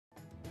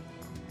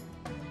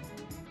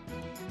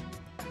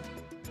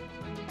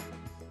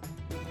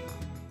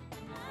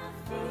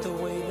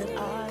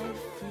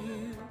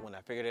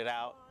figured it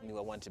out, knew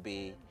I wanted to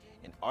be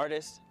an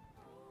artist.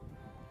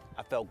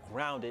 I felt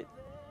grounded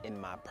in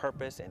my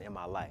purpose and in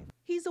my life.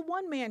 He's a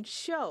one-man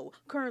show,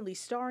 currently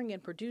starring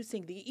and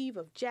producing The Eve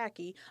of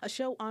Jackie, a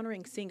show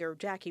honoring singer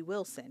Jackie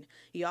Wilson.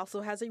 He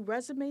also has a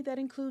resume that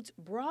includes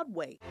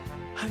Broadway.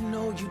 I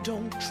know you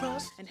don't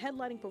trust. And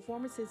headlining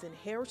performances in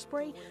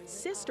Hairspray,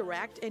 Sister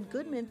Act, and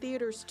Goodman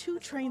Theater's Two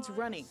Trains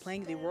Running,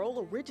 playing the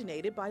role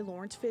originated by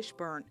Lawrence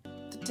Fishburne.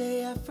 The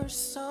day I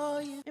first saw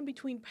you. In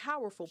between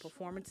powerful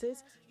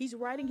performances, he's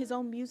writing his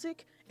own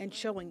music and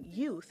showing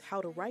youth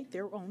how to write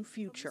their own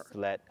future.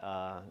 Let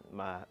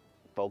my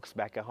folks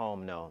back at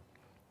home know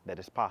that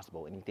it's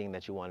possible. Anything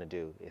that you want to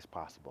do is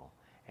possible.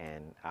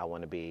 And I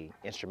want to be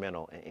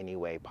instrumental in any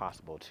way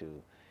possible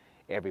to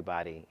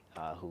everybody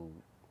who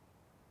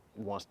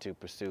wants to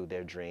pursue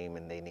their dream,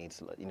 and they need,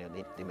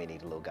 they may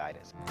need a little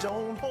guidance.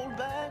 Don't hold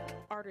back.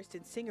 Artist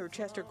and singer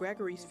Chester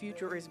Gregory's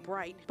future is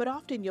bright, but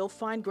often you'll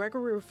find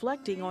Gregory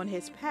reflecting on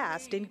his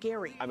past in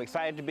Gary. I'm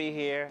excited to be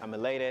here. I'm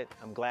elated.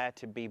 I'm glad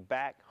to be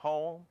back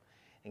home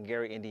in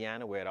Gary,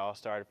 Indiana, where it all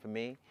started for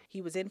me.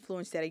 He was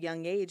influenced at a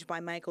young age by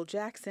Michael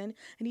Jackson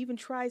and even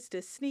tries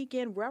to sneak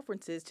in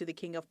references to the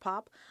king of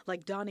pop,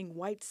 like donning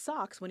white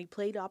socks when he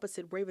played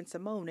opposite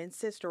Raven-Symoné in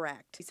Sister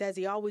Act. He says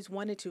he always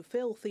wanted to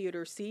fill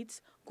theater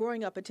seats.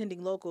 Growing up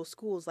attending local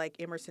schools like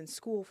Emerson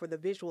School for the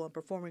Visual and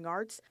Performing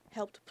Arts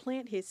helped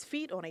plant his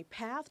feet on a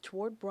path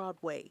toward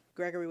Broadway.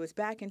 Gregory was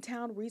back in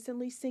town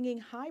recently singing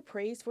high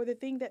praise for the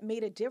thing that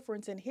made a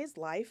difference in his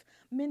life,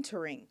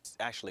 mentoring. It's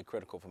actually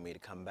critical for me to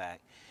come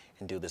back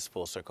and do this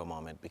full circle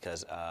moment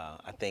because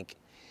I think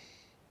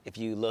if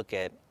you look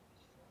at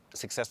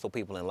successful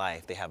people in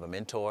life, they have a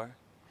mentor,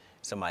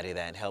 somebody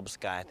that helps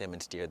guide them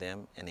and steer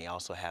them, and they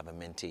also have a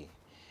mentee.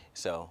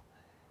 So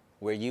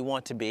where you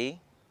want to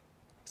be,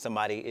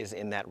 somebody is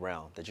in that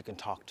realm that you can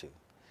talk to.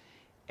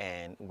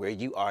 And where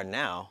you are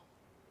now,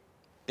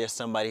 there's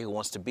somebody who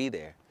wants to be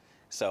there.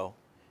 So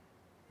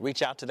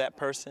reach out to that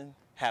person,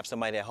 have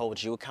somebody that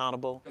holds you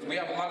accountable. We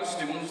have a lot of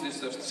students.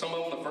 This is some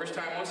of them the first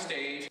time on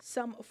stage.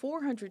 Some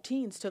 400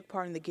 teens took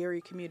part in the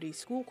Gary Community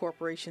School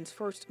Corporation's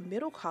first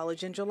middle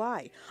college in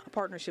July, a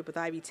partnership with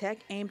Ivy Tech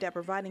aimed at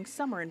providing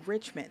summer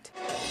enrichment.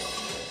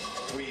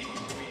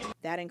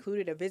 That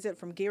included a visit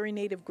from Gary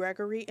native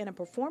Gregory and a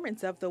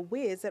performance of The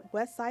Wiz at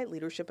Westside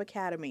Leadership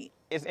Academy.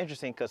 It's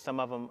interesting because some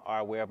of them are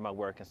aware of my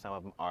work and some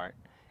of them aren't,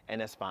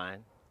 and that's fine.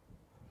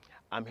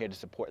 I'm here to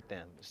support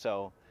them.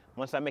 So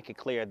once I make it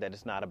clear that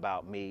it's not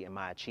about me and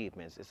my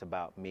achievements, it's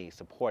about me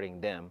supporting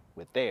them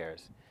with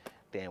theirs,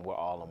 then we're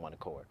all on one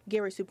accord.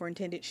 Gary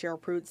Superintendent Cheryl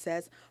Pruitt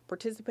says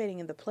participating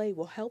in the play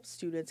will help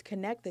students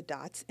connect the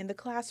dots in the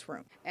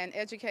classroom. And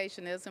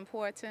education is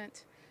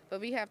important,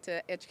 but we have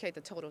to educate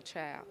the total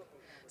child.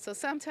 So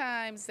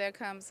sometimes there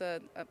comes a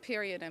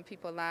period in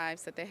people's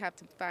lives that they have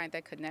to find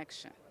that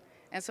connection.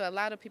 And so a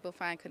lot of people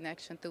find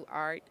connection through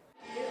art.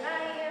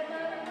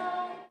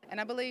 And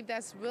I believe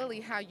that's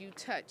really how you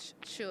touch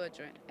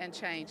children and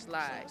change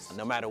lives.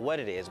 No matter what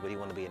it is, whether you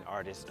want to be an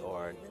artist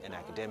or an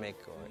academic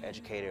or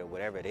educator or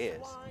whatever it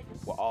is,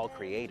 we're all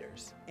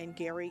creators. In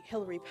Gary,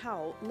 Hillary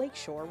Powell,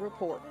 Lakeshore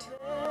Report.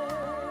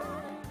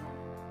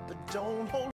 But don't hold